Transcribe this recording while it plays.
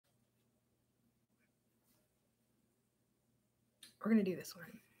We're going to do this one.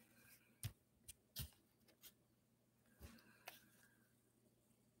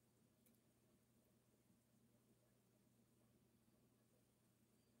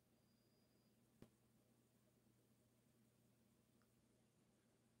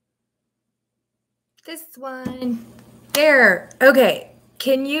 This one. There. Okay.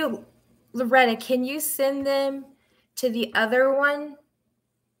 Can you, Loretta, can you send them to the other one?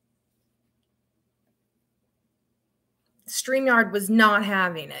 StreamYard was not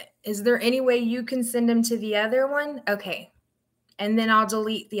having it. Is there any way you can send them to the other one? Okay. And then I'll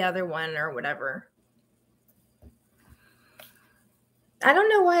delete the other one or whatever. I don't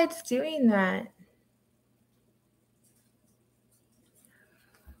know why it's doing that.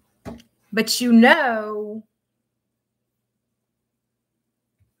 But you know,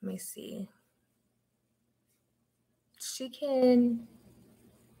 let me see. She can.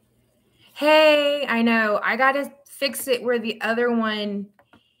 Hey, I know. I got to fix it where the other one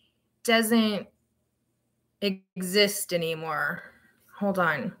doesn't exist anymore. Hold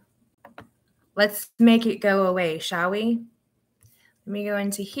on. Let's make it go away, shall we? Let me go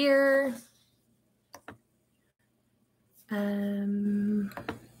into here.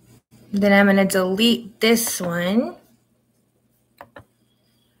 Then I'm going to delete this one.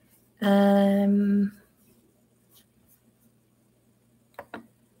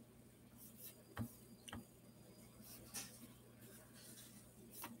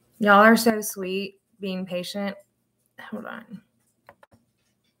 Y'all are so sweet, being patient. Hold on.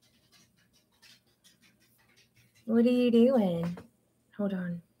 What are you doing? Hold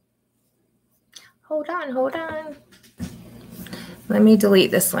on. Hold on, hold on. Let me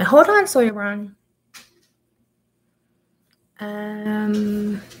delete this one. Hold on, Sawyer Brown.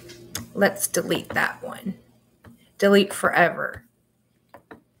 Let's delete that one. Delete forever.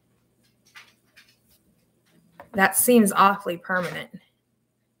 That seems awfully permanent.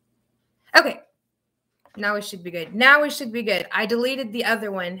 Okay. Now we should be good. Now we should be good. I deleted the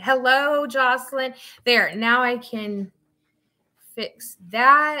other one. Hello, Jocelyn. There. Now I can fix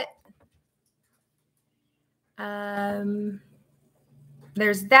that.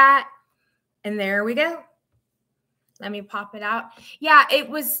 There's that. And there we go. Let me pop it out. Yeah, it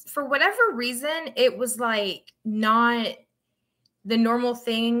was, for whatever reason, it was like not the normal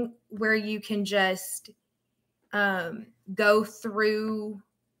thing where you can just go through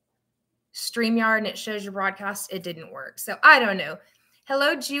StreamYard and it shows your broadcast. It didn't work. So I don't know.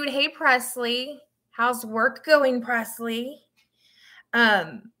 Hello, Jude. Hey, Presley. How's work going, Presley?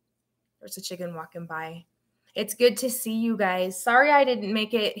 There's a chicken walking by. It's good to see you guys. Sorry I didn't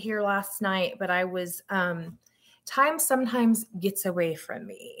make it here last night, but I was time sometimes gets away from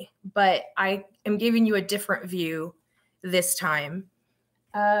me, but I am giving you a different view this time.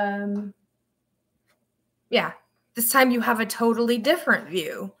 Yeah, this time you have a totally different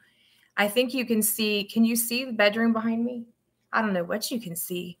view. I think you can see, can you see the bedroom behind me? I don't know what you can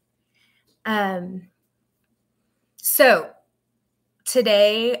see. So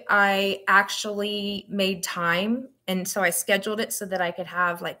today I actually made time. And so I scheduled it so that I could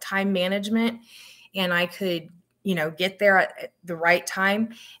have like time management and I could, you know, get there at the right time.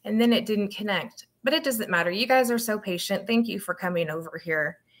 And then it didn't connect, but it doesn't matter. You guys are so patient. Thank you for coming over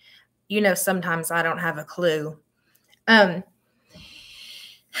here. You know, sometimes I don't have a clue.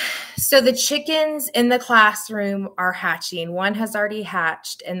 So the chickens in the classroom are hatching. One has already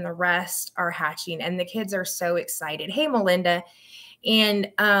hatched and the rest are hatching. And the kids are so excited. Hey, Melinda.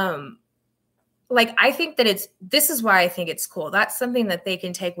 And like, I think that this is why I think it's cool. That's something that they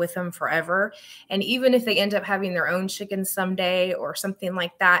can take with them forever. And even if they end up having their own chickens someday or something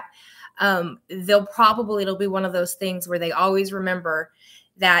like that, it'll be one of those things where they always remember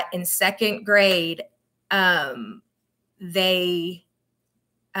that in second grade, they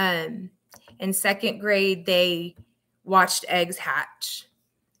watched eggs hatch.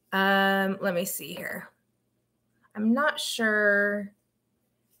 Let me see here. I'm not sure.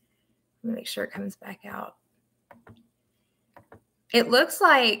 Let me make sure it comes back out. It looks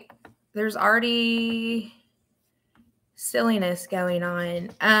like there's already silliness going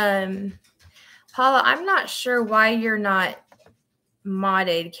on. Paula, I'm not sure why you're not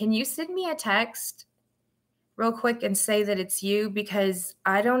modded. Can you send me a text real quick and say that it's you? Because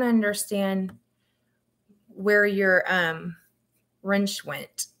I don't understand where your wrench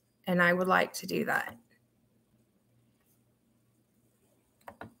went, and I would like to do that.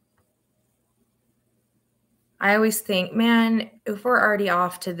 I always think, man, if we're already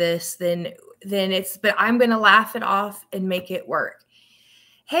off to this, then but I'm going to laugh it off and make it work.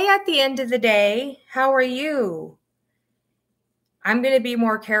 Hey, at the end of the day, how are you? I'm going to be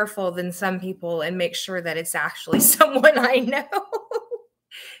more careful than some people and make sure that it's actually someone I know.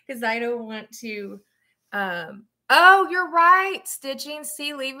 because I don't want to. Oh, you're right. Stitching.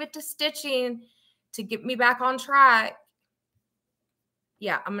 See, leave it to stitching to get me back on track.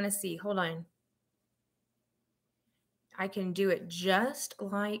 Yeah, I'm going to see. Hold on. I can do it just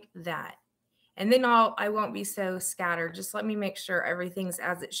like that. And then I won't be so scattered. Just let me make sure everything's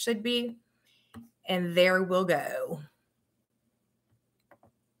as it should be. And there we'll go.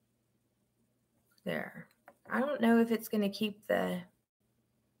 There. I don't know if it's going to keep the...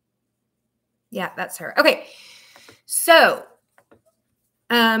 Yeah, that's her. Okay. So,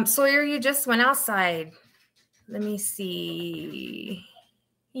 Sawyer, you just went outside. Let me see.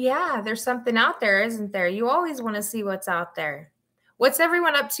 Yeah, there's something out there, isn't there? You always want to see what's out there. What's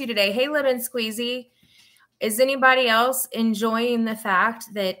everyone up to today? Hey, Lemon Squeezy. Is anybody else enjoying the fact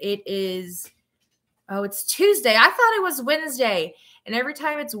that it is, oh, it's Tuesday. I thought it was Wednesday. And every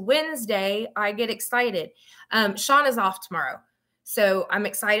time it's Wednesday, I get excited. Sean is off tomorrow. So I'm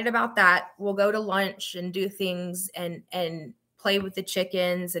excited about that. We'll go to lunch and do things and play with the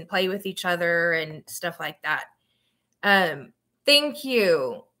chickens and play with each other and stuff like that. Thank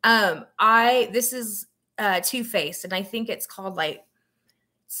you. This is Two-Faced, and I think it's called like,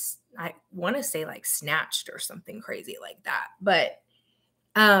 I want to say like Snatched or something crazy like that. But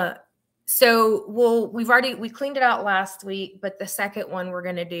so we cleaned it out last week, but the second one we're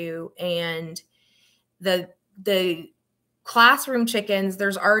gonna do, and the classroom chickens,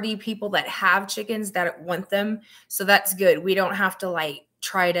 there's already people that have chickens that want them, so that's good. We don't have to like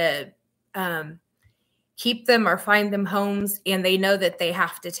try to keep them or find them homes, and they know that they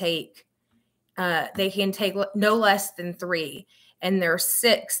have to take they can take no less than 3, and there's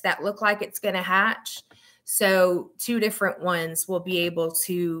 6 that look like it's going to hatch. So 2 different ones will be able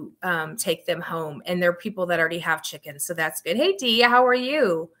to take them home, and they're people that already have chickens, so that's good. Hey Dee, how are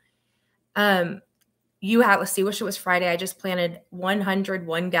you? Let's see, wish it was Friday. I just planted 100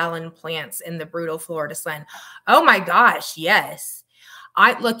 1-gallon plants in the brutal Florida sun. Oh my gosh, yes.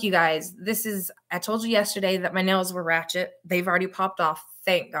 Look, you guys, I told you yesterday that my nails were ratchet. They've already popped off.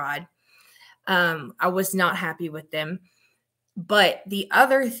 Thank God. I was not happy with them. But the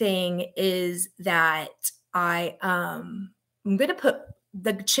other thing is that I'm going to put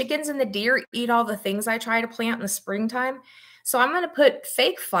the chickens and the deer eat all the things I try to plant in the springtime. So I'm going to put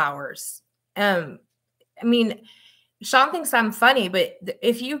fake flowers. I mean, Sean thinks I'm funny, but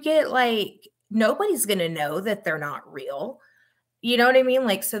if you get like, nobody's going to know that they're not real. You know what I mean?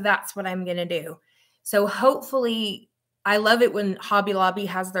 Like, so that's what I'm going to do. So hopefully, I love it when Hobby Lobby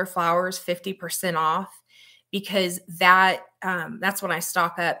has their flowers 50% off, because that's when I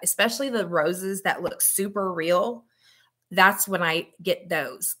stock up, especially the roses that look super real. That's when I get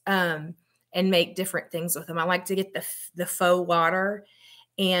those and make different things with them. I like to get the faux water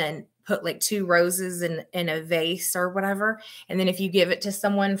and put like 2 roses in a vase or whatever. And then if you give it to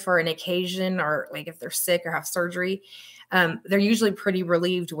someone for an occasion, or like if they're sick or have surgery, they're usually pretty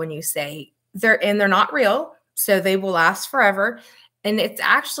relieved when you say they're not real. So they will last forever. And it's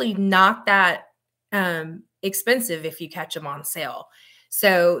actually not that expensive if you catch them on sale.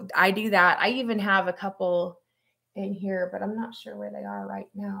 So I do that. I even have a couple in here, but I'm not sure where they are right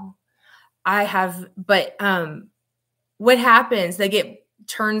now. But what happens?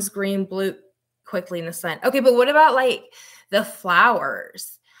 Turns green, blue quickly in the sun. Okay, but what about like the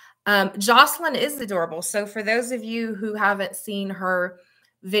flowers? Jocelyn is adorable. So for those of you who haven't seen her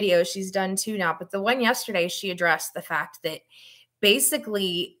video, she's done 2 now, but the one yesterday, she addressed the fact that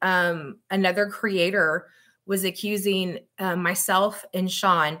basically another creator was accusing myself and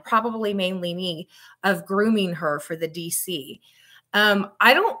Sean, probably mainly me, of grooming her for the DC.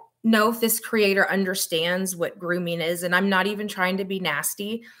 I don't know if this creator understands what grooming is, and I'm not even trying to be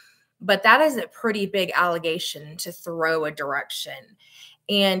nasty, but that is a pretty big allegation to throw a direction.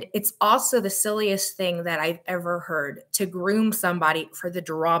 And it's also the silliest thing that I've ever heard, to groom somebody for the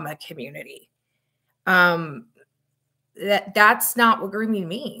drama community. That's not what grooming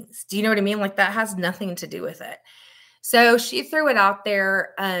means. Do you know what I mean? Like, that has nothing to do with it. So she threw it out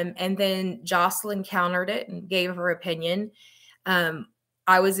there, and then Jocelyn countered it and gave her opinion.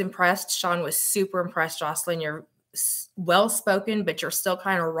 I was impressed. Sean was super impressed. Jocelyn, you're well-spoken, but you're still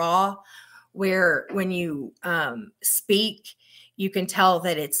kind of raw, where when you speak, you can tell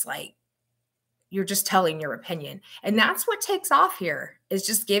that it's like you're just telling your opinion. And that's what takes off here, is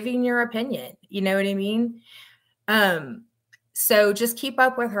just giving your opinion. You know what I mean? So just keep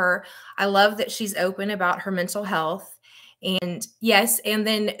up with her. I love that she's open about her mental health. And yes, and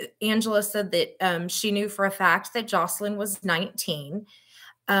then Angela said that she knew for a fact that Jocelyn was 19.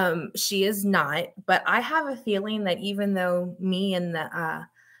 She is not, but I have a feeling that even though me and the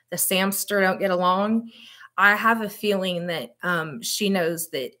Samster don't get along, I have a feeling that she knows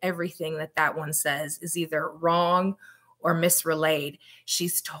that everything that that one says is either wrong or misrelayed.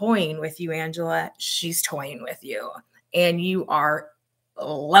 She's toying with you, Angela. She's toying with you, and you are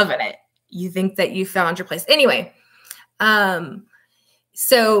loving it. You think that you found your place. Anyway,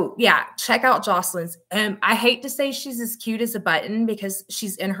 so yeah, check out Jocelyn's. I hate to say she's as cute as a button because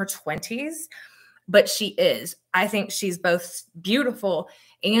she's in her 20s, but she is. I think she's both beautiful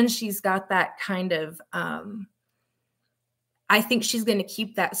and she's got that kind of, I think she's going to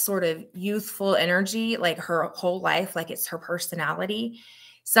keep that sort of youthful energy like her whole life, like it's her personality.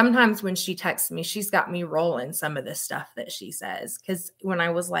 Sometimes when she texts me, she's got me rolling some of the stuff that she says. Because when I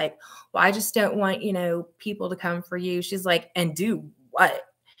was like, well, I just don't want, you know, people to come for you. She's like, and do what?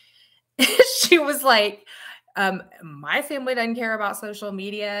 She was like, my family doesn't care about social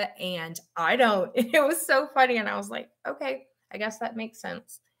media and I don't. It was so funny. And I was like, okay, I guess that makes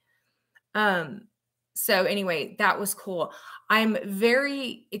sense. So anyway, that was cool. I'm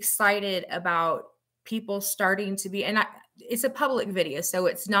very excited about people starting to be, and it's a public video, so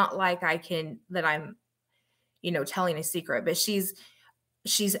it's not like I'm, you know, telling a secret, but she's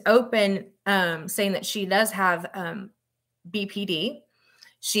open, saying that she does have, BPD.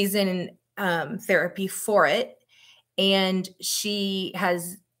 She's in, therapy for it. And she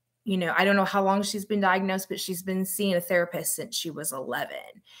has, you know, I don't know how long she's been diagnosed, but she's been seeing a therapist since she was 11.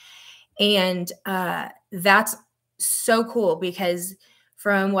 And that's so cool because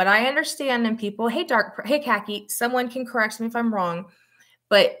from what I understand, and people, hey, Khaki, someone can correct me if I'm wrong,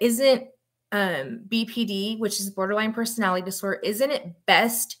 but isn't BPD, which is borderline personality disorder, isn't it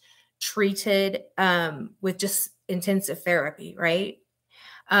best treated with just intensive therapy, right?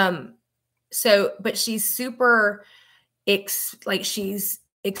 So, but she's super, she's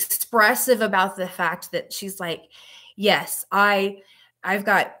expressive about the fact that she's like, yes, I've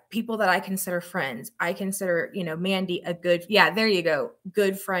got people that I consider friends. I consider, you know, Mandi a good, yeah, there you go,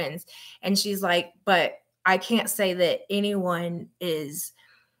 good friends. And she's like, but I can't say that anyone is,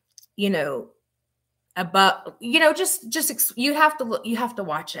 you know, about, you know, you have to look, you have to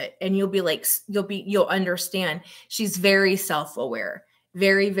watch it and you'll be like, you'll understand. She's very self-aware,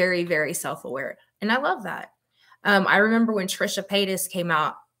 very, very, very self-aware. And I love that. I remember when Trisha Paytas came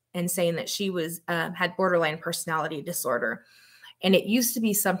out and saying that she was, had borderline personality disorder. And it used to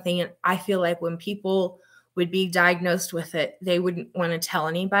be something, I feel like when people would be diagnosed with it, they wouldn't want to tell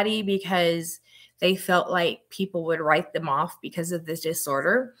anybody because they felt like people would write them off because of this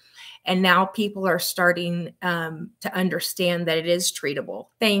disorder. And now people are starting to understand that it is treatable.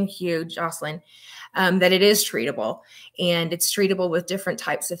 Thank you, Jocelyn. That it is treatable and it's treatable with different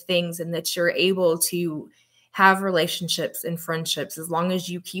types of things and that you're able to have relationships and friendships as long as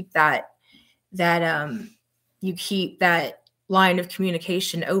you keep that line of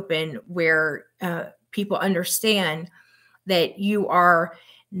communication open where people understand that you are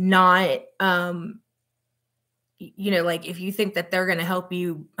not, you know, like if you think that they're going to help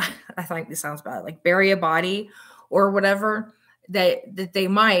you, I think this sounds bad, like bury a body or whatever, that they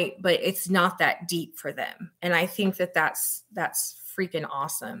might, but it's not that deep for them. And I think that that's freaking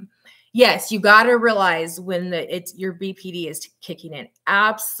awesome. Yes, you got to realize when your BPD is kicking in.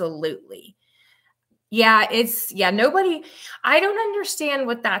 Absolutely. Yeah, I don't understand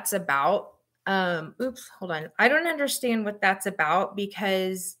what that's about. Oops, hold on. I don't understand what that's about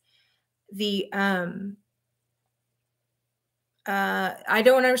because I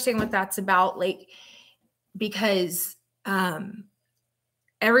don't understand what that's about, like, because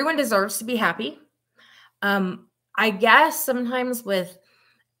everyone deserves to be happy. I guess sometimes with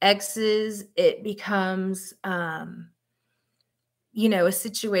exes, it becomes you know, a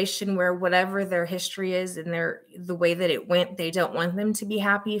situation where whatever their history is and the way that it went, they don't want them to be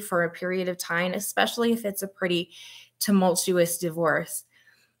happy for a period of time, especially if it's a pretty tumultuous divorce.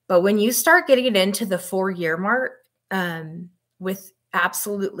 But when you start getting it into the 4-year mark, with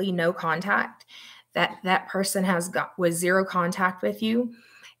absolutely no contact, that person was zero contact with you,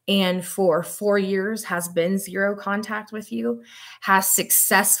 and for 4 years has been zero contact with you, has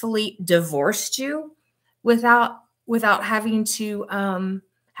successfully divorced you without having to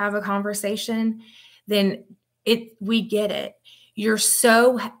have a conversation, then we get it.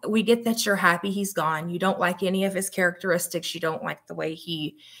 We get that you're happy he's gone. You don't like any of his characteristics. You don't like the way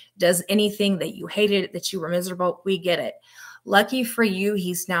he does anything, that you hated, that you were miserable. We get it. Lucky for you,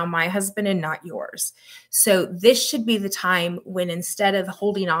 he's now my husband and not yours. So this should be the time when, instead of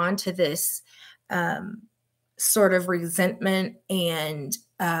holding on to this sort of resentment and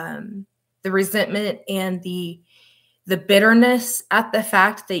the bitterness at the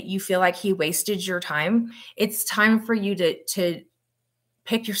fact that you feel like he wasted your time, it's time for you to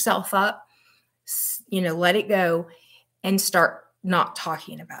pick yourself up, let it go and start not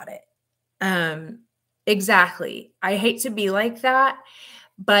talking about it. Exactly. I hate to be like that,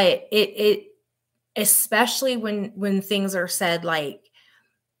 but it especially when things are said like,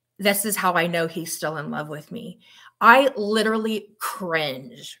 this is how I know he's still in love with me. I literally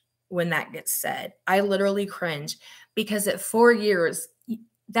cringe when that gets said. I literally cringe because at 4 years,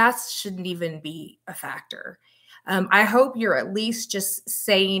 that shouldn't even be a factor. I hope you're at least just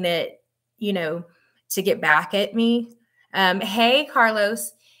saying it, to get back at me. Hey,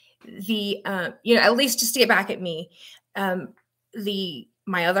 Carlos, at least just to get back at me.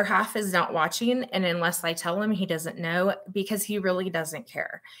 My other half is not watching, and unless I tell him, he doesn't know because he really doesn't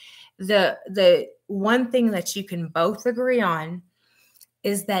care. The one thing that you can both agree on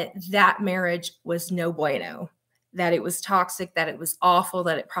is that marriage was no bueno, that it was toxic, that it was awful,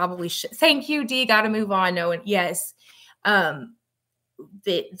 that it probably should. Thank you, D. Got to move on. No, and yes, that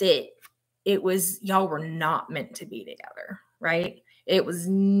it was, y'all were not meant to be together, right? It was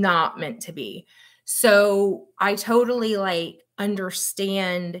not meant to be. So I totally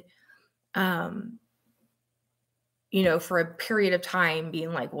understand, for a period of time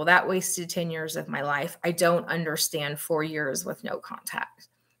being like, well, that wasted 10 years of my life. I don't understand 4 years with no contact.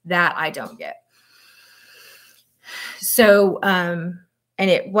 That I don't get. So, and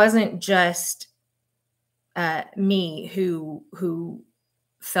it wasn't just me who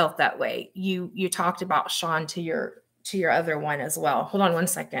felt that way. You talked about Sean to your other one as well. Hold on one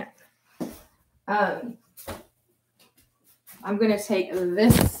second. I'm going to take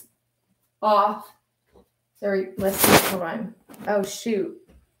this off. Sorry, let's see. Hold on. Oh, shoot.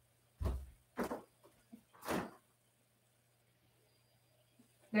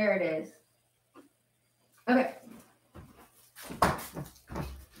 There it is. Okay.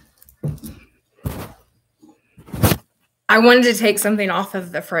 I wanted to take something off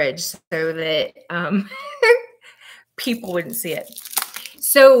of the fridge so that people wouldn't see it.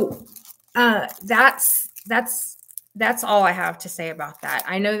 So that's all I have to say about that.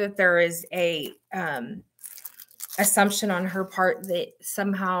 I know that there is a assumption on her part that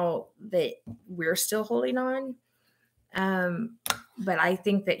somehow that we're still holding on. But I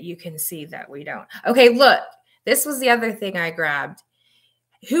think that you can see that we don't. Okay, look, this was the other thing I grabbed.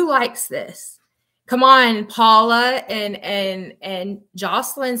 Who likes this? Come on, Paula and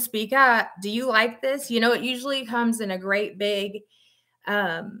Jocelyn, speak up. Do you like this? It usually comes in a great big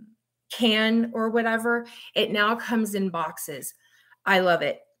can or whatever. It now comes in boxes. I love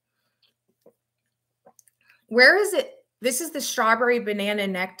it. Where is it? This is the strawberry banana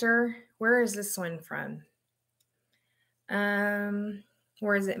nectar. Where is this one from?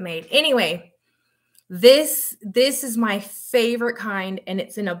 Where is it made? Anyway, this is my favorite kind, and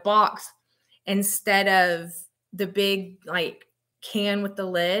it's in a box instead of the big can with the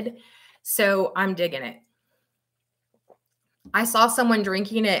lid. So I'm digging it. I saw someone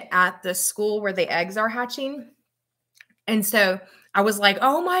drinking it at the school where the eggs are hatching. And so I was like,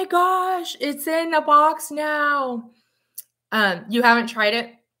 oh my gosh, it's in a box now. You haven't tried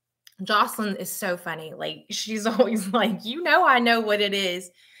it? Jocelyn is so funny. She's always like, I know what it is.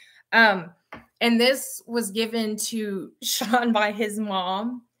 And this was given to Sean by his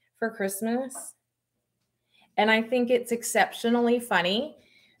mom for Christmas. And I think it's exceptionally funny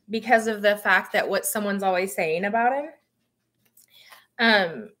because of the fact that what someone's always saying about him.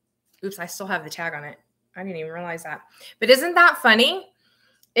 Oops, I still have the tag on it. I didn't even realize that. But isn't that funny?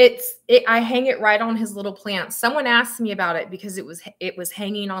 I hang it right on his little plant. Someone asked me about it because it was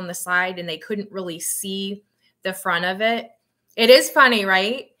hanging on the side and they couldn't really see the front of it. It is funny,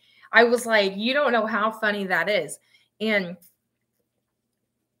 right? I was like, you don't know how funny that is. And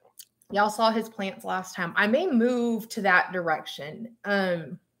y'all saw his plants last time. I may move to that direction.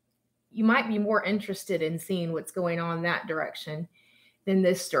 You might be more interested in seeing what's going on in that direction than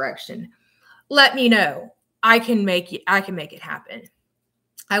this direction. Let me know. I can make it happen.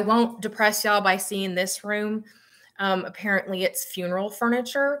 I won't depress y'all by seeing this room. Apparently it's funeral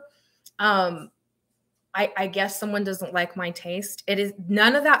furniture. I guess someone doesn't like my taste. It is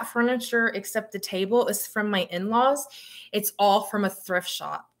none of that furniture except the table is from my in-laws. It's all from a thrift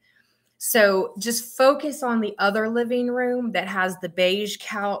shop. So just focus on the other living room that has the beige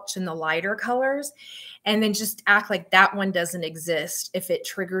couch and the lighter colors. And then just act like that one doesn't exist if it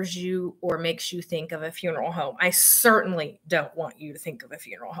triggers you or makes you think of a funeral home. I certainly don't want you to think of a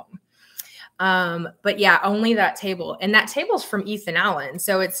funeral home. But yeah, only that table. And that table's from Ethan Allen.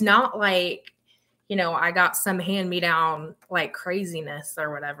 So it's not like, I got some hand-me-down craziness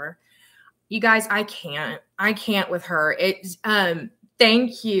or whatever. You guys, I can't with her.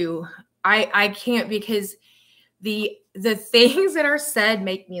 Thank you. I can't because the things that are said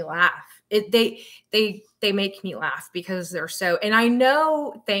make me laugh. They make me laugh because they're so, and I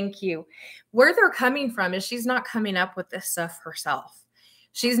know, thank you, where they're coming from is she's not coming up with this stuff herself.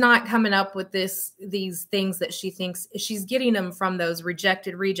 She's not coming up with these things that she thinks. She's getting them from those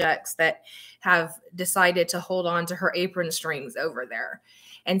rejected rejects that have decided to hold on to her apron strings over there.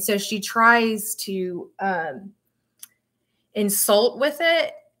 And so she tries to insult with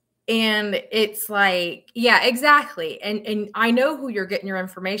it. And it's like, yeah, exactly. And I know who you're getting your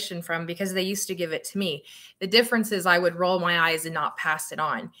information from because they used to give it to me. The difference is I would roll my eyes and not pass it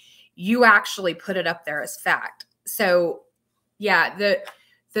on. You actually put it up there as fact. So yeah,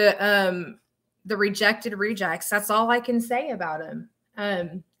 the rejected rejects, that's all I can say about them.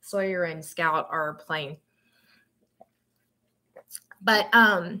 Sawyer and Scout are playing. But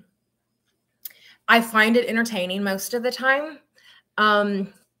I find it entertaining most of the time.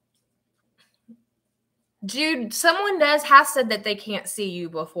 Jude, someone has said that they can't see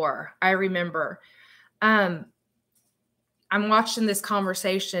you before. I remember. I'm watching this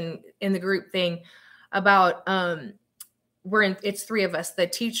conversation in the group thing about it's three of us, the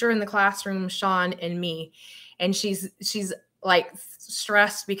teacher in the classroom, Sean, and me. And she's like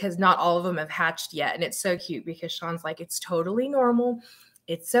stressed because not all of them have hatched yet. And it's so cute because Sean's like, it's totally normal.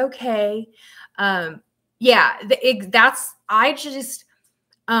 It's okay.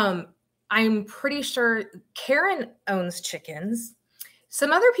 I'm pretty sure Karen owns chickens.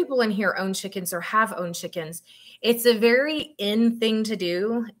 Some other people in here own chickens or have owned chickens. It's a very in thing to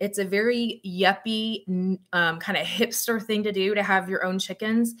do. It's a very yuppie, kind of hipster thing to do to have your own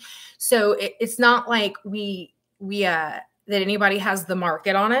chickens. So it's not like that anybody has the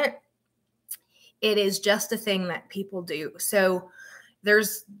market on it. It is just a thing that people do. So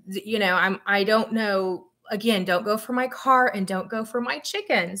there's, I don't know, again, don't go for my car and don't go for my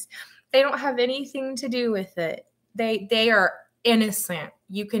chickens. They don't have anything to do with it. They are innocent.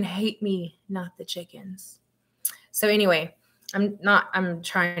 You can hate me, not the chickens. So anyway, I'm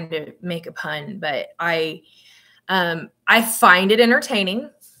trying to make a pun, but I find it entertaining.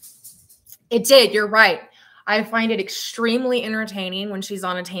 It did. You're right. I find it extremely entertaining when she's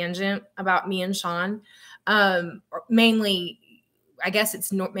on a tangent about me and Sean. Mainly, I guess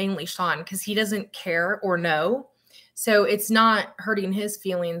it's mainly Sean because he doesn't care or know. So it's not hurting his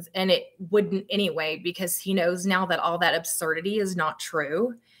feelings, and it wouldn't anyway because he knows now that all that absurdity is not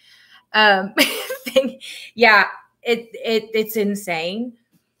true. Yeah, it's insane.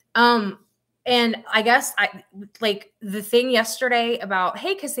 And I guess like the thing yesterday about,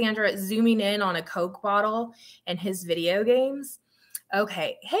 hey, Cassandra, zooming in on a Coke bottle and his video games.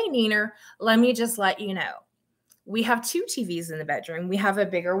 Okay. Hey, Neener, let me just let you know. We have two TVs in the bedroom. We have a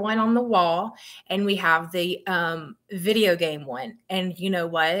bigger one on the wall, and we have the video game one. And you know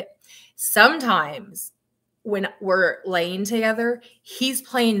what? Sometimes when we're laying together, he's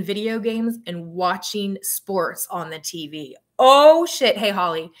playing video games and watching sports on the TV. Oh, shit. Hey,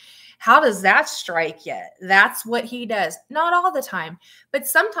 Holly, how does that strike you? That's what he does. Not all the time, but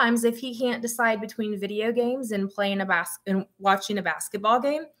sometimes if he can't decide between video games and playing and watching a basketball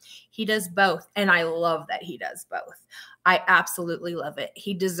game, he does both. And I love that he does both. I absolutely love it.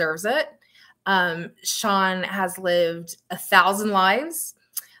 He deserves it. Sean has lived 1,000 lives,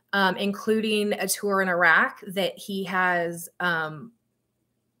 including a tour in Iraq that he has,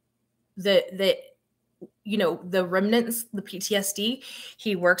 the remnants, the PTSD,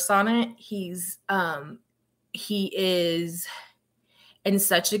 he works on it. He is in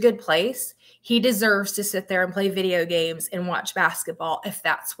such a good place. He deserves to sit there and play video games and watch basketball if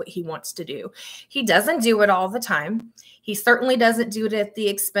that's what he wants to do. He doesn't do it all the time. He certainly doesn't do it at the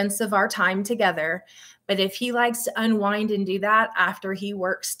expense of our time together. But if he likes to unwind and do that after he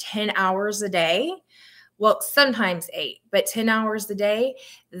works 10 hours a day, well, sometimes 8, but 10 hours a day,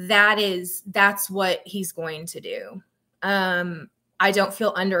 that's what he's going to do. I don't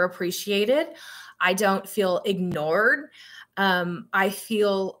feel underappreciated. I don't feel ignored. I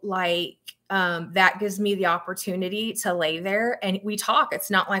feel like that gives me the opportunity to lay there and we talk. It's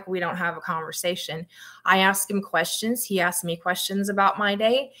not like we don't have a conversation. I ask him questions. He asks me questions about my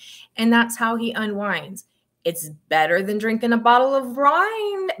day, and that's how he unwinds. It's better than drinking a bottle of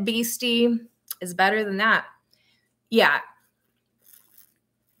wine, Beastie. Is better than that. Yeah.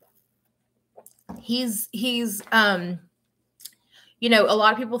 He's a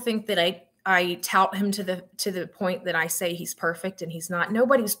lot of people think that I tout him to the point that I say he's perfect, and he's not.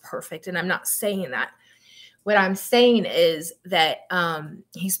 Nobody's perfect, and I'm not saying that. What I'm saying is that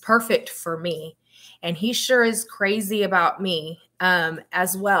he's perfect for me, and he sure is crazy about me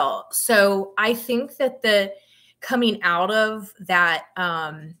as well. So I think that the coming out of that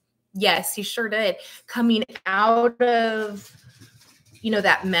Yes, he sure did. Coming out of,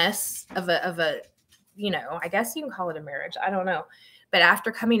 that mess of a, I guess you can call it a marriage. I don't know. But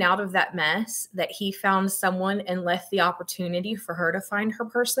after coming out of that mess, that he found someone and left the opportunity for her to find her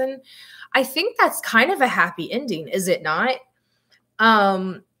person. I think that's kind of a happy ending, is it not?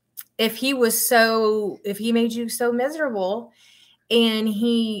 If he made you so miserable and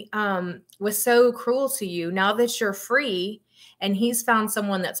he was so cruel to you, now that you're free and he's found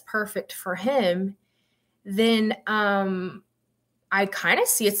someone that's perfect for him, then I kind of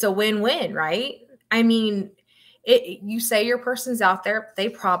see it's a win-win, right? I mean, you say your person's out there, they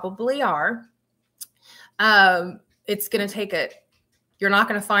probably are. It's going to take you're not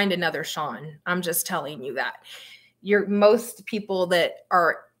going to find another Sean. I'm just telling you that. Most people that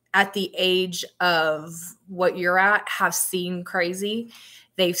are at the age of what you're at have seen crazy.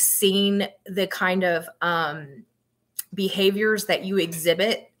 They've seen the kind of behaviors that you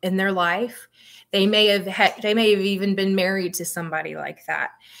exhibit in their life. They may have even been married to somebody like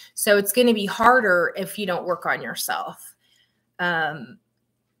that. So it's going to be harder if you don't work on yourself.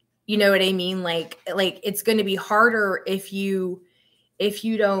 You know what I mean? Like it's going to be harder if you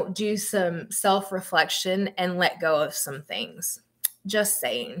don't do some self-reflection and let go of some things. Just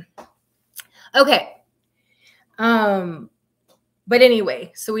saying. Okay. But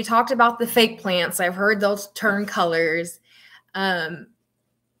anyway, so we talked about the fake plants. I've heard they'll turn colors.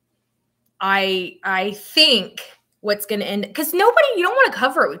 I think what's going to end, because you don't want to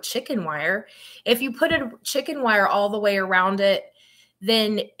cover it with chicken wire. If you put a chicken wire all the way around it,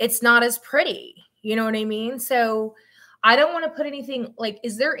 then it's not as pretty. You know what I mean? So I don't want to put anything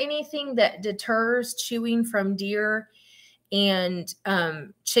is there anything that deters chewing from deer and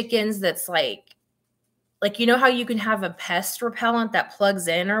chickens that's like how you can have a pest repellent that plugs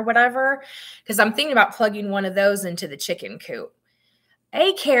in or whatever? Because I'm thinking about plugging one of those into the chicken coop.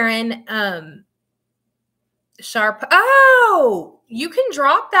 Hey, Karen, Sharp. Oh, you can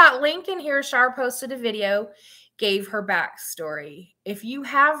drop that link in here. Shar posted a video, gave her backstory. If you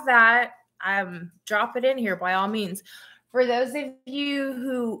have that, drop it in here by all means. For those of you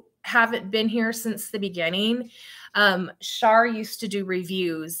who haven't been here since the beginning, Shar used to do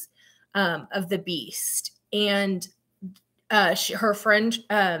reviews of The Beast, and her friend,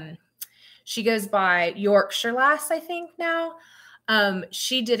 she goes by Yorkshire Lass, I think now.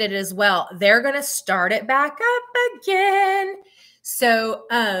 She did it as well. They're going to start it back up again. So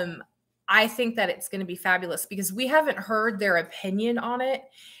I think that it's going to be fabulous because we haven't heard their opinion on it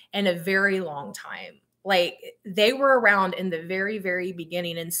in a very long time. Like, they were around in the very, very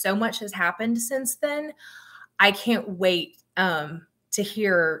beginning, and so much has happened since then. I can't wait to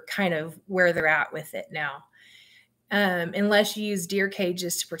hear kind of where they're at with it now. Unless you use deer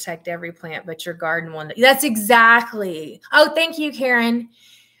cages to protect every plant, but your garden one. That's exactly. Oh, thank you, Karen.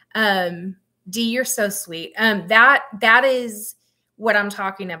 D, you're so sweet. That is what I'm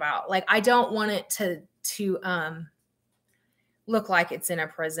talking about. Like, I don't want it to look like it's in a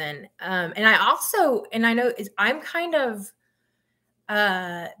prison. And I know I'm kind of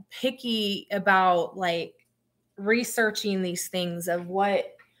picky about like researching these things of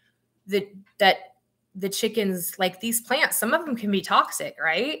what the chickens, like these plants, some of them can be toxic,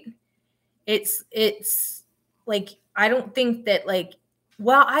 right? It's like, I don't think that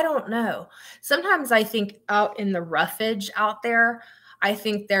I don't know. Sometimes I think out in the roughage out there, I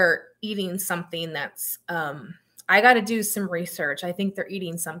think they're eating something that's, I got to do some research. I think they're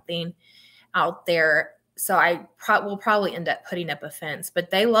eating something out there. So I will probably end up putting up a fence,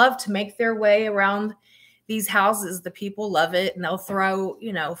 but they love to make their way around these houses. The people love it, and they'll throw,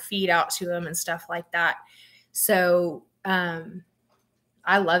 feed out to them and stuff like that. So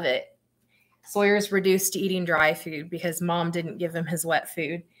I love it. Sawyer's reduced to eating dry food because mom didn't give him his wet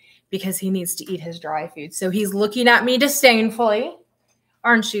food because he needs to eat his dry food. So he's looking at me disdainfully.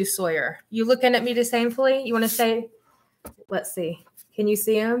 Aren't you, Sawyer? You looking at me disdainfully? You want to say, let's see. Can you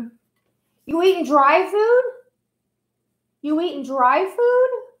see him? You eating dry food? You eating dry food?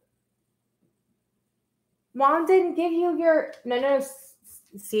 Mom didn't give you your, no,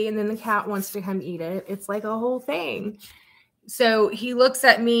 see, and then the cat wants to come eat it. It's like a whole thing. So he looks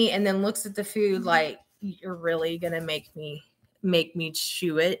at me and then looks at the food like, you're really going to make me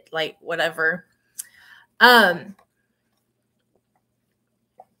chew it, like whatever.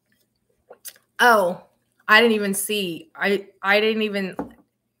 Oh, I didn't even see. I didn't even,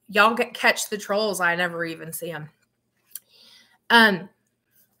 y'all catch the trolls. I never even see them.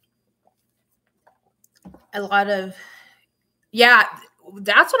 A lot of, yeah,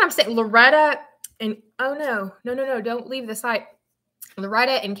 that's what I'm saying. Loretta and, oh no, don't leave the site.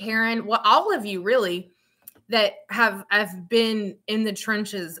 Loretta and Karen, well, all of you really that have been in the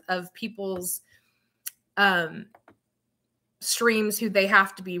trenches of people's streams who they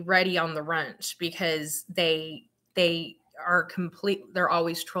have to be ready on the runch because they are they're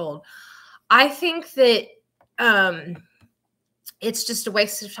always trolled. I think that it's just a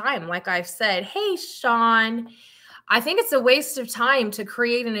waste of time. Like I've said, hey, Sean, I think it's a waste of time to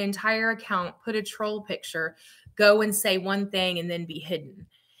create an entire account, put a troll picture, go and say one thing and then be hidden.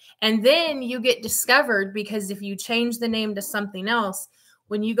 And then you get discovered because if you change the name to something else,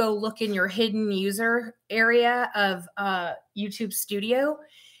 when you go look in your hidden user area of YouTube Studio,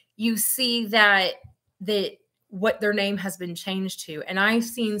 you see that what their name has been changed to. And I've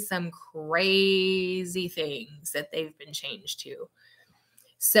seen some crazy things that they've been changed to.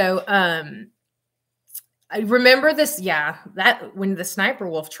 So I remember this, that when the Sniper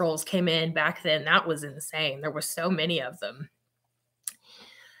Wolf trolls came in back then, that was insane. There were so many of them.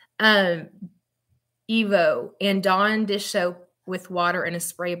 Evo and Dawn dish soap with water in a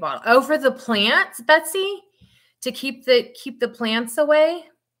spray bottle. Oh, for the plants, Betsy? To keep the plants away?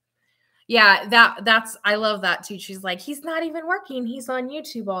 Yeah, that's I love that too. She's like, he's not even working. He's on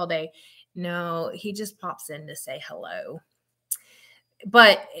YouTube all day. No, he just pops in to say hello.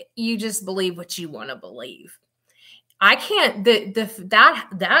 But you just believe what you want to believe. I can't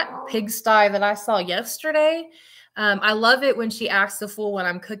that pigsty that I saw yesterday. I love it when she acts the fool when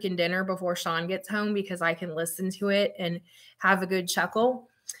I'm cooking dinner before Sean gets home because I can listen to it and have a good chuckle.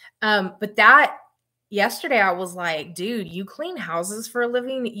 But that yesterday I was like, dude, you clean houses for a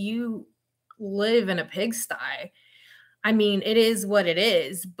living. You live in a pigsty. I mean, it is what it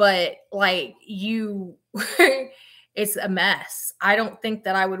is, but like you, it's a mess. I don't think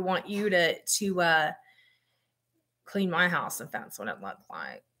that I would want you to clean my house if that's what it looked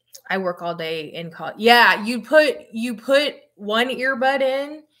like. I work all day in college. Yeah, you put one earbud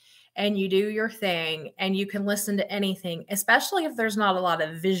in and you do your thing and you can listen to anything, especially if there's not a lot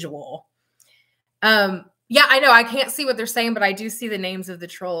of visual. Yeah, I know I can't see what they're saying, but I do see the names of the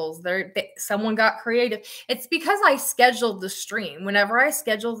trolls. Someone got creative. It's because I scheduled the stream. Whenever I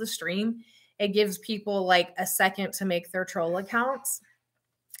schedule the stream, it gives people like a second to make their troll accounts.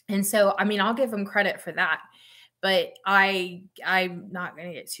 And so, I mean, I'll give them credit for that. But I'm not going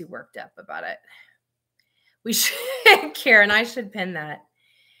to get too worked up about it. We should, Karen, I should pin that.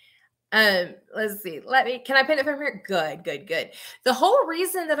 Let's see. Can I pin it from here? Good. The whole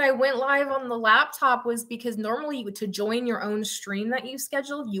reason that I went live on the laptop was because normally to join your own stream that you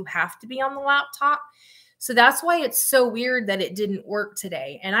scheduled, you have to be on the laptop. So that's why it's so weird that it didn't work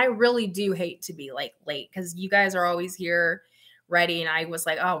today. And I really do hate to be like late because you guys are always here ready. And I was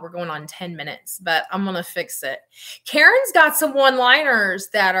like, oh, we're going on 10 minutes, but I'm going to fix it. Karen's got some one-liners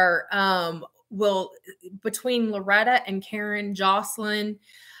that are, between Loretta and Karen, Jocelyn,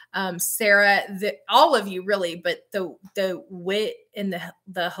 Sarah, all of you really, but the wit and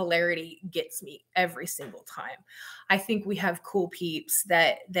the hilarity gets me every single time. I think we have cool peeps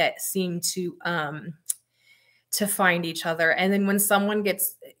that seem to find each other. And then when someone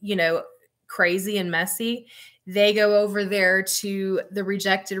gets, crazy and messy, they go over there to the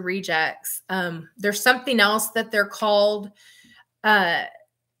rejected rejects. There's something else that they're called.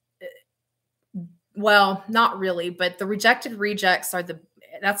 Well, not really, but the rejected rejects are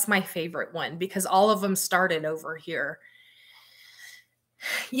that's my favorite one because all of them started over here.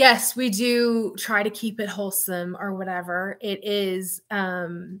 Yes, we do try to keep it wholesome or whatever. It is,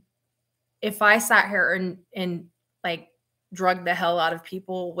 if I sat here and like drug the hell out of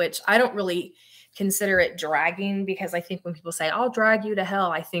people, which I don't really consider it dragging because I think when people say, I'll drag you to hell,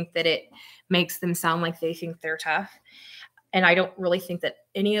 I think that it makes them sound like they think they're tough. And I don't really think that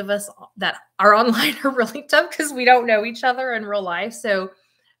any of us that are online are really tough because we don't know each other in real life. So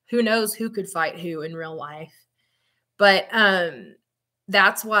who knows who could fight who in real life. But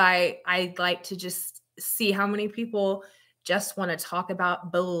that's why I like to just see how many people just want to talk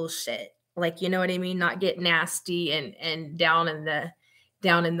about bullshit. Like, you know what I mean? Not get nasty and down in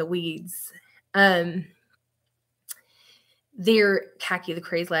the weeds. They're khaki. The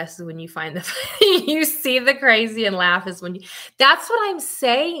crazy laughs is when you find you see the crazy and laugh is when that's what I'm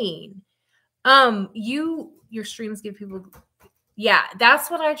saying. Your streams give people, yeah, that's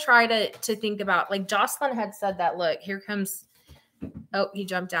what I try to think about. Like Jocelyn had said that, look, here comes, oh, he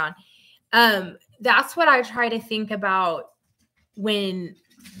jumped down. That's what I try to think about when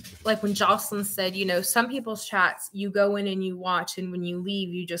Jocelyn said, some people's chats, you go in and you watch, and when you leave,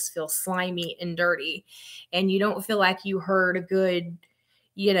 you just feel slimy and dirty, and you don't feel like you heard a good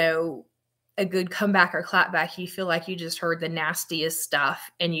comeback or clapback. You feel like you just heard the nastiest stuff,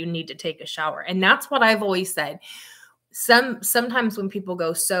 and you need to take a shower. And that's what I've always said. Sometimes when people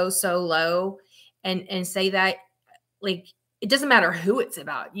go so low, and say that, like, it doesn't matter who it's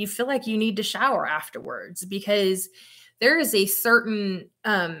about. You feel like you need to shower afterwards, because there is a certain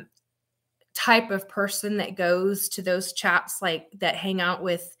type of person that goes to those chats, like that hang out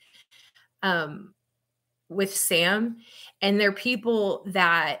um with Sam, and they're people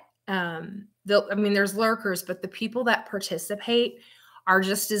that I mean, there's lurkers, but the people that participate are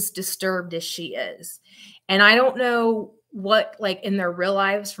just as disturbed as she is. And I don't know what, like, in their real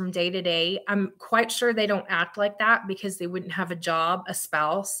lives from day to day, I'm quite sure they don't act like that, because they wouldn't have a job, a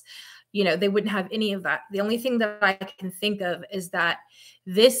spouse, they wouldn't have any of that. The only thing that I can think of is that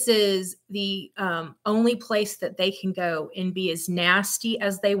this is the only place that they can go and be as nasty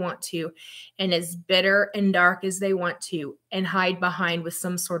as they want to, and as bitter and dark as they want to, and hide behind with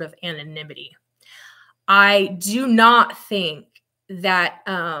some sort of anonymity. I do not think that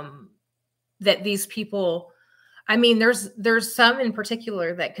that these people, I mean, there's some in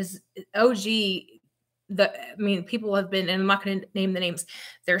particular that, because OG, people have been, and I'm not going to name the names.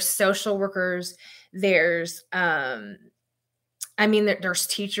 There's social workers. There's, there's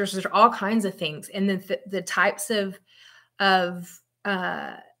teachers. There's all kinds of things, and then the types of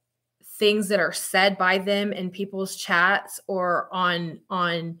things that are said by them in people's chats or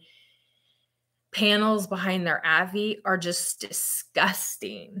on panels behind their AV are just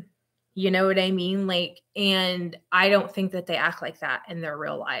disgusting. You know what I mean? Like, and I don't think that they act like that in their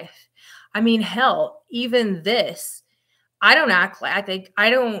real life. I mean, hell, even this, I don't act like, I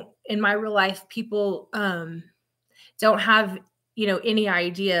don't, in my real life, people don't have, any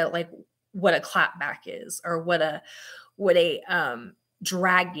idea like what a clapback is, or what a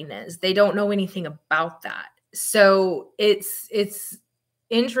dragging is. They don't know anything about that. So it's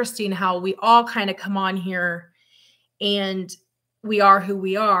interesting how we all kind of come on here and we are who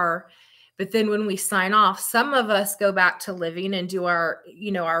we are. But then when we sign off, some of us go back to living and do our,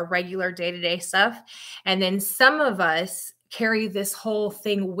 our regular day-to-day stuff. And then some of us carry this whole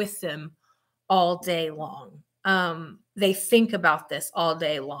thing with them all day long. They think about this all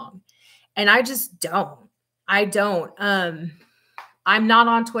day long. And I just don't. I don't. I'm not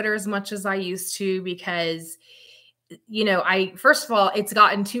on Twitter as much as I used to, because first of all, it's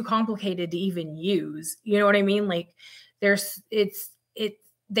gotten too complicated to even use. You know what I mean? Like,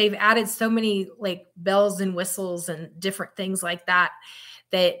 they've added so many like bells and whistles and different things like that,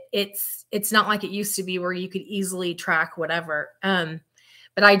 that it's not like it used to be where you could easily track whatever.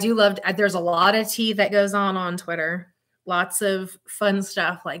 But I do love, there's a lot of tea that goes on Twitter, lots of fun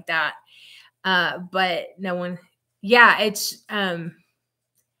stuff like that. But no one, it's, that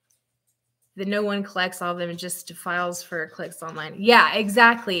no one collects all of them, it just files for clicks online. Yeah,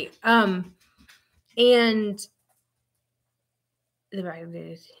 exactly. And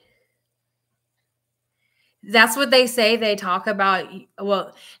that's what they say. They talk about,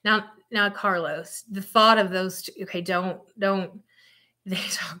 well, now Carlos, the thought of those two, okay, don't they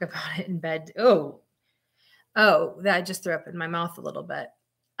talk about it in bed? Oh, that just threw up in my mouth a little bit.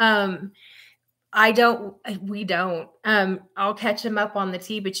 We don't. I'll catch them up on the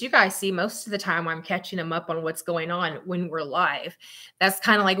tea, but you guys see, most of the time I'm catching them up on what's going on when we're live. That's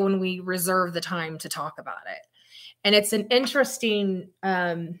kind of like when we reserve the time to talk about it. And it's an interesting,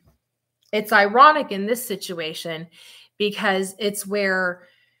 it's ironic in this situation, because it's where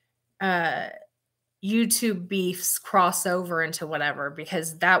YouTube beefs cross over into whatever,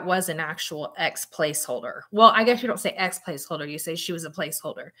 because that was an actual X placeholder. Well, I guess you don't say X placeholder, you say she was a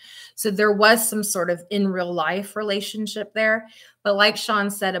placeholder. So there was some sort of in real life relationship there. But like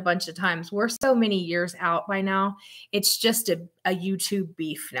Sean said a bunch of times, we're so many years out by now. It's just a YouTube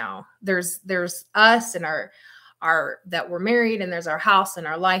beef now. There's us and our that we're married, and there's our house and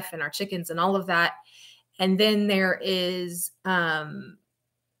our life and our chickens and all of that. And then there is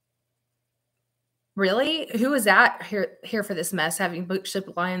really, who is that here for this mess, having bookshelf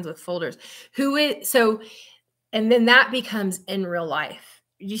lions with folders? Who is, so, and then that becomes in real life.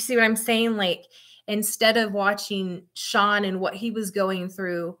 You see what I'm saying? Like, instead of watching Sean and what he was going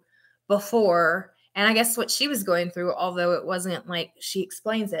through before, and I guess what she was going through, although it wasn't like she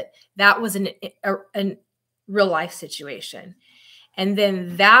explains it, that was a real life situation. And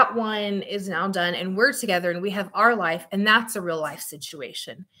then that one is now done, and we're together and we have our life, and that's a real life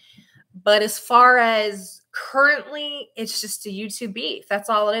situation. But as far as currently, it's just a YouTube beef. That's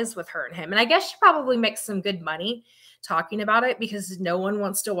all it is with her and him. And I guess she probably makes some good money talking about it, because no one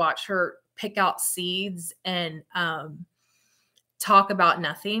wants to watch her pick out seeds and talk about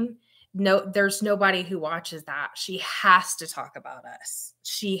nothing. No, there's nobody who watches that. She has to talk about us.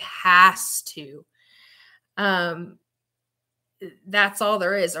 She has to. That's all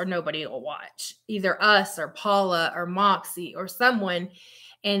there is, or nobody will watch. Either us or Paula or Moxie or someone.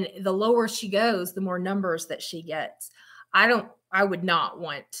 And the lower she goes, the more numbers that she gets. I would not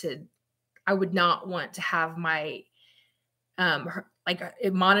want to have my like a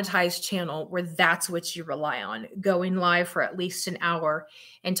monetized channel where that's what you rely on, going live for at least an hour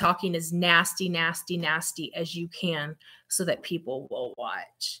and talking as nasty as you can so that people will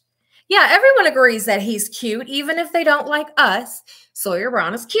watch. Yeah, everyone agrees that he's cute, even if they don't like us. Sawyer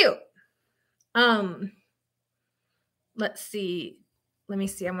Brown is cute. Let's see. Let me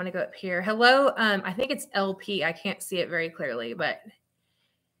see. I'm going to go up here. Hello. I think it's LP. I can't see it very clearly, but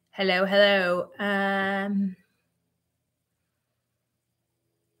hello.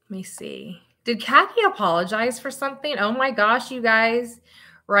 Let me see. Did Kathy apologize for something? Oh my gosh, you guys.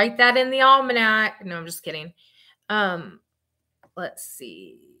 Write that in the almanac. No, I'm just kidding. Let's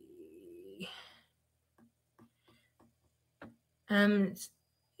see.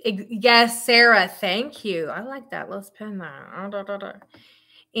 Yes, Sarah, thank you. I like that. Let's pin that.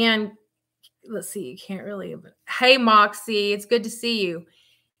 And let's see, you can't really. Hey, Moxie, it's good to see you.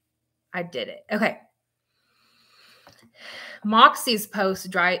 I did it. Okay. Moxie's posts,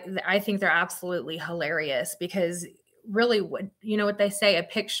 I think they're absolutely hilarious because really, you know what they say, a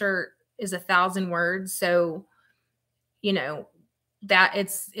picture is 1,000 words. So, you know, that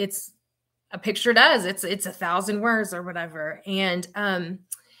it's a picture does. It's 1,000 words or whatever. And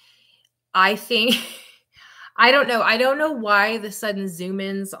I think I don't know why the sudden zoom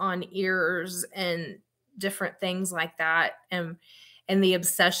ins on ears and different things like that and the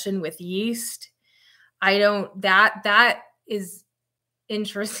obsession with yeast. That is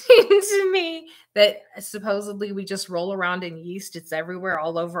interesting to me that supposedly we just roll around in yeast. It's everywhere,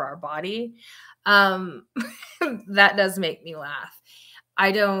 all over our body. That does make me laugh.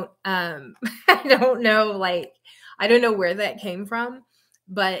 I don't know, like, I don't know where that came from,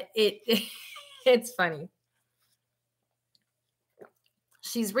 but it's funny.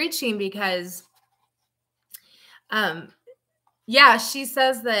 She's reaching because, yeah, she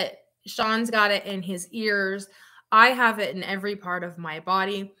says that Sean's got it in his ears. I have it in every part of my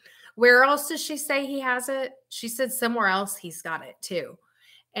body. Where else does she say he has it? She said somewhere else he's got it too.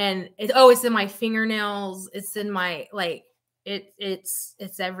 And it's in my fingernails. It's in my, like, it's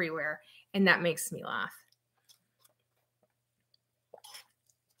everywhere. And that makes me laugh.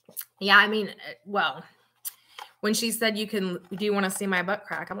 Yeah, I mean, well, when she said do you want to see my butt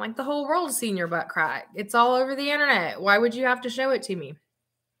crack? I'm like, the whole world's seen your butt crack. It's all over the internet. Why would you have to show it to me?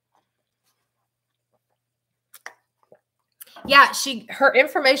 Yeah, her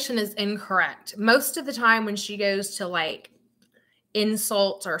information is incorrect. Most of the time when she goes to like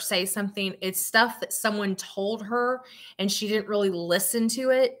insult or say something, it's stuff that someone told her and she didn't really listen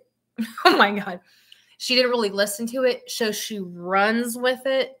to it. Oh my God. She didn't really listen to it. So she runs with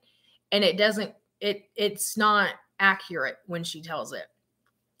it and it's not accurate when she tells it.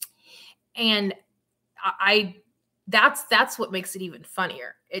 And that's what makes it even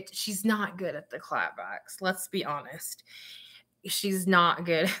funnier. She's not good at the clapbacks. Let's be honest. She's not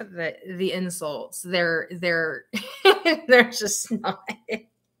good at the insults. They're they're just not.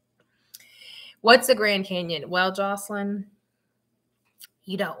 What's a Grand Canyon? Well, Jocelyn,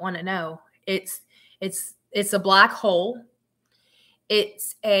 you don't want to know. It's a black hole.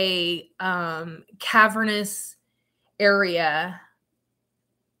 It's a cavernous area.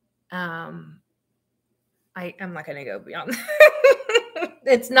 I'm not going to go beyond.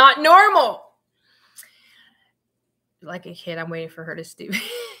 It's not normal. Like a kid, I'm waiting for her to stoop.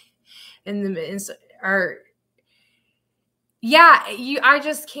 I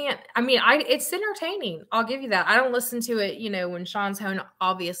just can't. I mean, it's entertaining. I'll give you that. I don't listen to it, when Sean's home,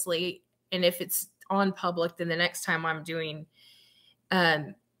 obviously. And if it's on public, then the next time I'm doing,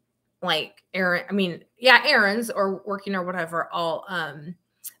 like errands or working or whatever, I'll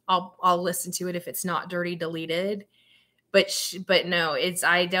listen to it if it's not dirty deleted. But no,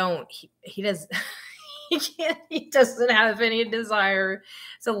 he does. He doesn't have any desire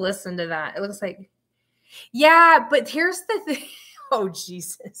to listen to that. It looks like, yeah, but here's the thing. Oh,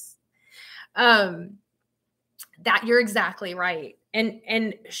 Jesus. That you're exactly right.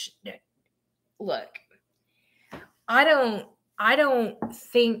 And look, I don't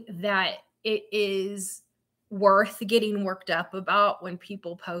think that it is worth getting worked up about when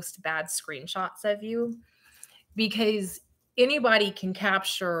people post bad screenshots of you, because anybody can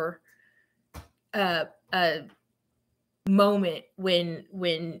capture a moment when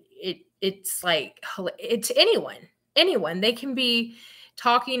it's like, it's anyone. They can be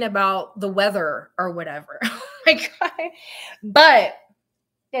talking about the weather or whatever. Oh my God.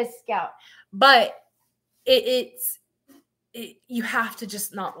 But you have to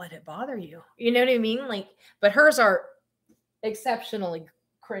just not let it bother you. You know what I mean? Like, but hers are exceptionally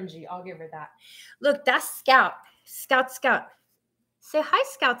cringy. I'll give her that. Look, that's Scout. Scout. Say hi,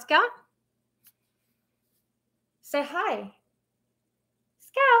 Scout. Say hi.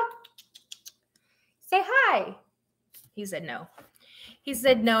 Scout. Say hi. He said no. He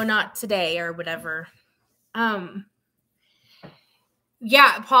said no, not today or whatever. Yeah,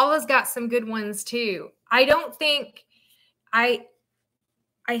 Paula's got some good ones too. I think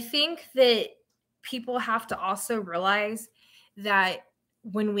that people have to also realize that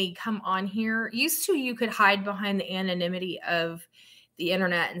when we come on here, used to you could hide behind the anonymity of the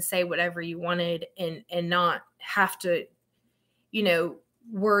internet and say whatever you wanted and not have to,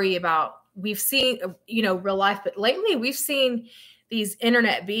 worry about, we've seen, real life, but lately we've seen these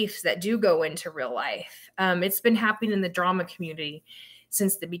internet beefs that do go into real life. It's been happening in the drama community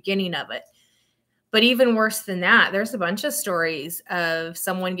since the beginning of it. But even worse than that, there's a bunch of stories of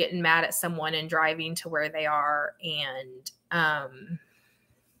someone getting mad at someone and driving to where they are. And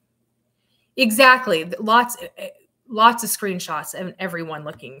exactly, lots of screenshots and everyone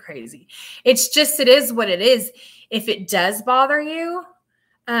looking crazy. It is what it is. If it does bother you,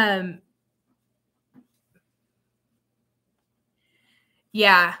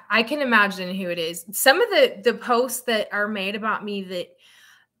 yeah, I can imagine who it is. Some of the posts that are made about me, that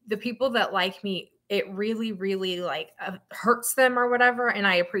the people that like me, it really, really hurts them or whatever. And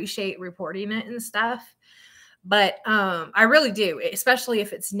I appreciate reporting it and stuff. But I really do, especially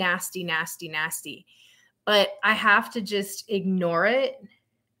if it's nasty. But I have to just ignore it.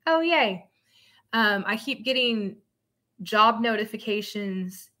 Oh, yay. I keep getting job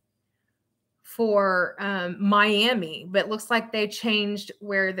notifications for Miami, but it looks like they changed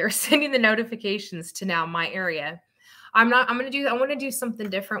where they're sending the notifications to now my area. I want to do something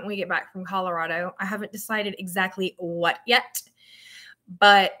different when we get back from Colorado. I haven't decided exactly what yet,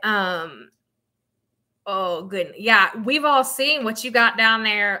 but oh good. Yeah, we've all seen what you got down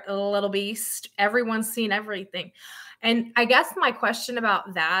there, little beast. Everyone's seen everything. And I guess my question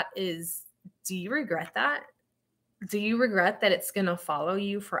about that is, do you regret that? Do you regret that it's going to follow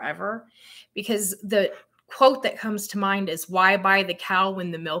you forever? Because the quote that comes to mind is, why buy the cow when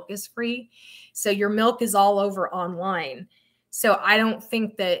the milk is free? So your milk is all over online. So I don't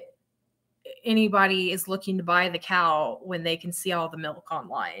think that anybody is looking to buy the cow when they can see all the milk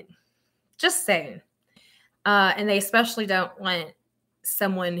online. Just saying. And they especially don't want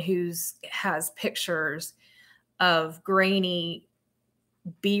someone has pictures of grainy,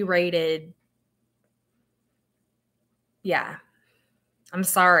 B-rated. Yeah. I'm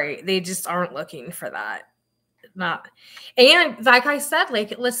sorry. They just aren't looking for that. And like I said,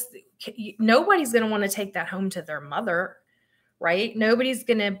 nobody's going to want to take that home to their mother, right? Nobody's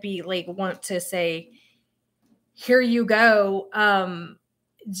going to be want to say, here you go.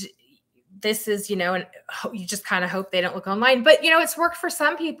 This is, and you just kind of hope they don't look online. But, it's worked for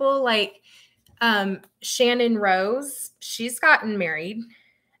some people, like Shannon Rose. She's gotten married.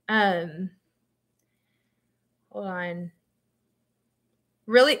 Hold on.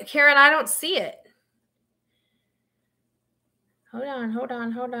 Really, Karen, I don't see it. Hold on.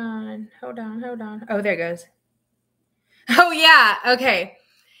 Oh, there it goes. Oh, yeah. Okay.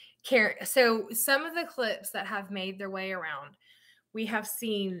 Karen. So some of the clips that have made their way around, we have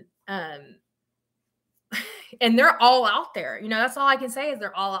seen, and they're all out there. That's all I can say is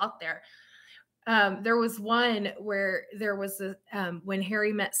they're all out there. There was one where there was a when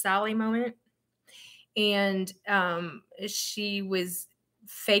Harry met Sally moment, and she was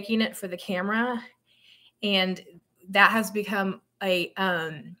faking it for the camera, and that has become a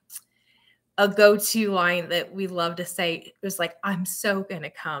go-to line that we love to say. It was like, I'm so gonna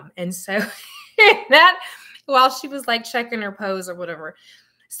come. And so that, while she was checking her pose or whatever.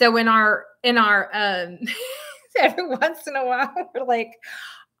 So in our every once in a while, we're like,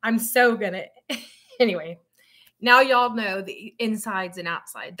 I'm so gonna. Anyway, now y'all know the insides and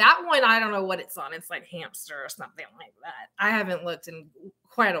outside. That one, I don't know what it's on. It's like hamster or something like that. I haven't looked in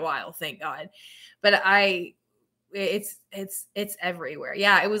quite a while, thank God. But it's everywhere.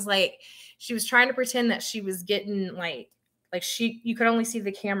 Yeah, it was like she was trying to pretend that she was getting you could only see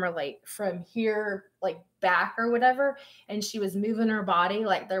the camera from here back or whatever, and she was moving her body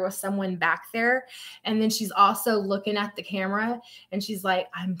like there was someone back there, and then she's also looking at the camera and she's like,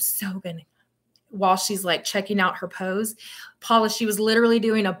 I'm so gonna, while she's checking out her pose. Paula, she was literally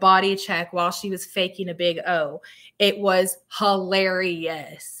doing a body check while she was faking a big O. It was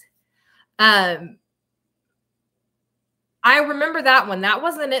hilarious. I remember that one. That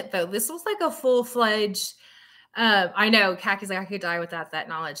wasn't it though. This was a full-fledged, I know Kaki's I could die without that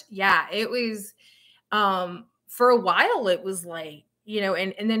knowledge. Yeah, it was, for a while it was and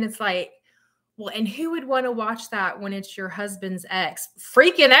then it's Well, and who would want to watch that when it's your husband's ex?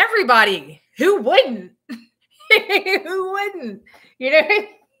 Freaking everybody. Who wouldn't? Who wouldn't? You know?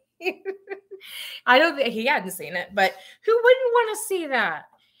 I don't think he hadn't seen it, but who wouldn't want to see that?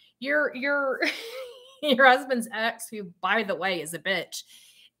 Your your husband's ex, who by the way is a bitch,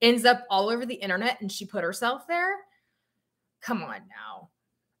 ends up all over the internet and she put herself there. Come on now.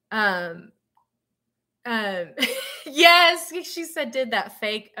 Yes, she said did that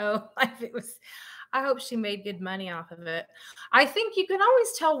fake. Oh, it was. I hope she made good money off of it. I think you can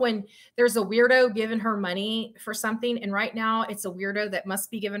always tell when there's a weirdo giving her money for something, and right now it's a weirdo that must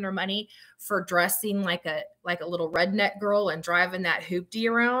be giving her money for dressing like a little redneck girl and driving that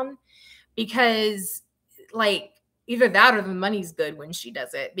hoopty around, because like either that or the money's good when she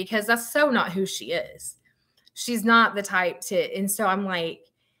does it, because that's so not who she is. She's not the type to, and so I'm like,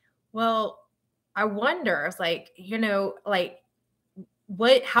 well, I wonder, it's like, you know, like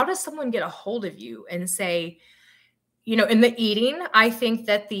how does someone get a hold of you and say, you know, in the eating, I think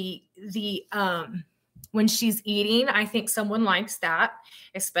that when she's eating, I think someone likes that,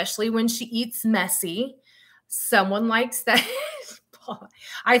 especially when she eats messy. Someone likes that.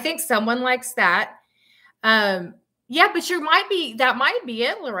 I think someone likes that. Yeah, but that might be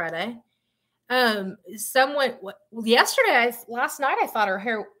it, Loretta. Last night, I thought her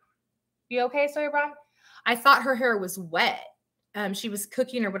hair, you okay, Sawyer Brown? I thought her hair was wet. She was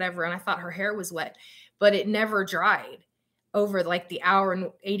cooking or whatever, and I thought her hair was wet, but it never dried over like the hour and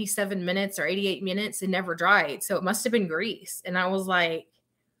 87 minutes or 88 minutes. It never dried. So it must have been grease. And I was like,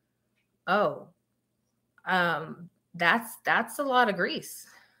 oh, that's a lot of grease.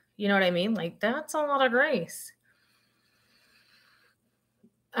 You know what I mean? Like that's a lot of grease.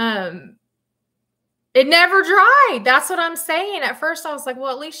 It never dried. That's what I'm saying. At first I was like,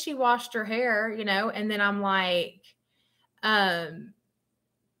 well, at least she washed her hair, you know? And then I'm like,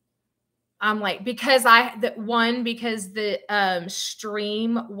 because the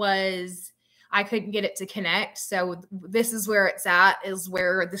stream was, I couldn't get it to connect. So this is where it's at, is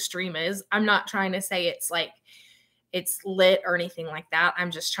where the stream is. I'm not trying to say it's like it's lit or anything like that.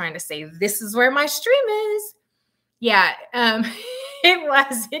 I'm just trying to say this is where my stream is. Yeah.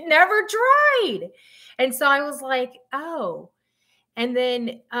 It never dried. And so I was like, oh, and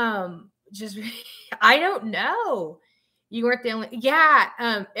then, I don't know. You weren't the only,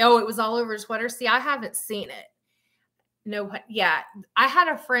 yeah. It was all over his sweater. See, I haven't seen it. No, yeah. I had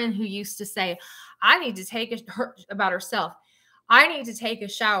a friend who used to say, I need to take about herself. I need to take a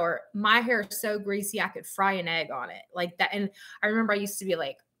shower. My hair is so greasy, I could fry an egg on it like that. And I remember I used to be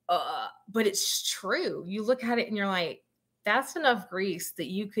like, but it's true. You look at it and you're like, that's enough grease that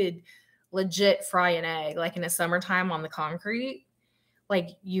you could legit fry an egg, like in the summertime on the concrete. Like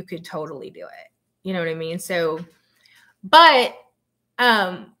you could totally do it. You know what I mean? So, but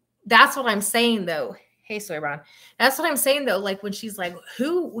that's what I'm saying though. Hey, Sawyer Brown. That's what I'm saying though. Like when she's like,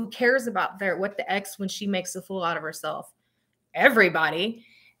 who cares about what the ex when she makes a fool out of herself? Everybody.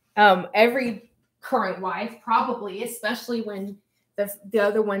 Every current wife, probably, especially when the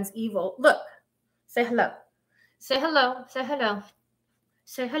other one's evil. Look, say hello. Say hello. Say hello.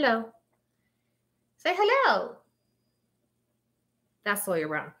 Say hello. Say hello. That's Sawyer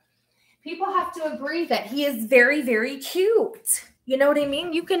Brown. People have to agree that he is very, very cute. You know what I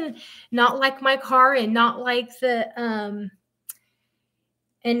mean? You can not like my car and not like but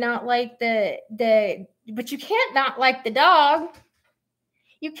you can't not like the dog.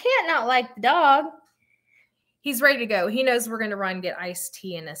 You can't not like the dog. He's ready to go. He knows we're going to run and get iced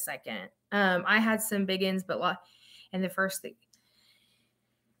tea in a second. I had some big ends, but and the first thing,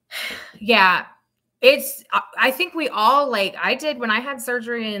 yeah, I think we all, like I did when I had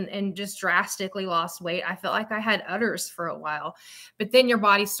surgery and just drastically lost weight. I felt like I had udders for a while, but then your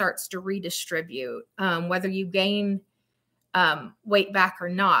body starts to redistribute, whether you gain weight back or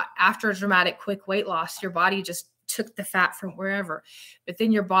not. After a dramatic quick weight loss, your body just took the fat from wherever, but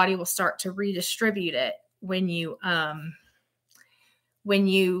then your body will start to redistribute it when you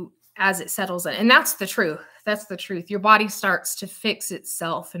as it settles in. And that's the truth. That's the truth. Your body starts to fix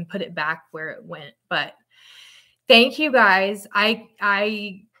itself and put it back where it went. But thank you guys.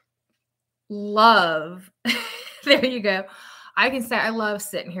 I love, there you go. I can say I love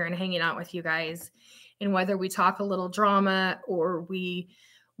sitting here and hanging out with you guys. And whether we talk a little drama or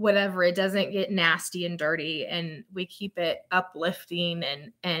whatever, it doesn't get nasty and dirty, and we keep it uplifting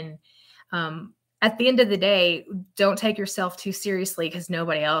and at the end of the day, don't take yourself too seriously because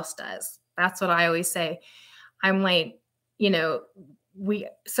nobody else does. That's what I always say. I'm like, you know,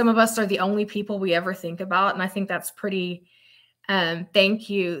 some of us are the only people we ever think about. And I think that's pretty, thank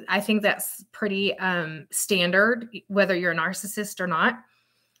you. I think that's pretty standard, whether you're a narcissist or not.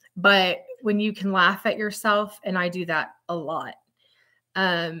 But when you can laugh at yourself, and I do that a lot.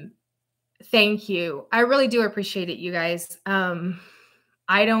 Thank you. I really do appreciate it, you guys.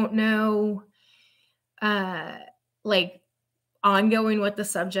 I don't know, like ongoing what the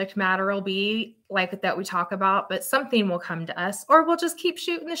subject matter will be like that we talk about, but something will come to us, or we'll just keep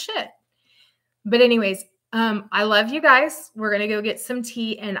shooting the shit. But anyways, I love you guys. We're going to go get some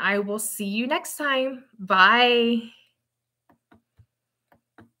tea, and I will see you next time. Bye.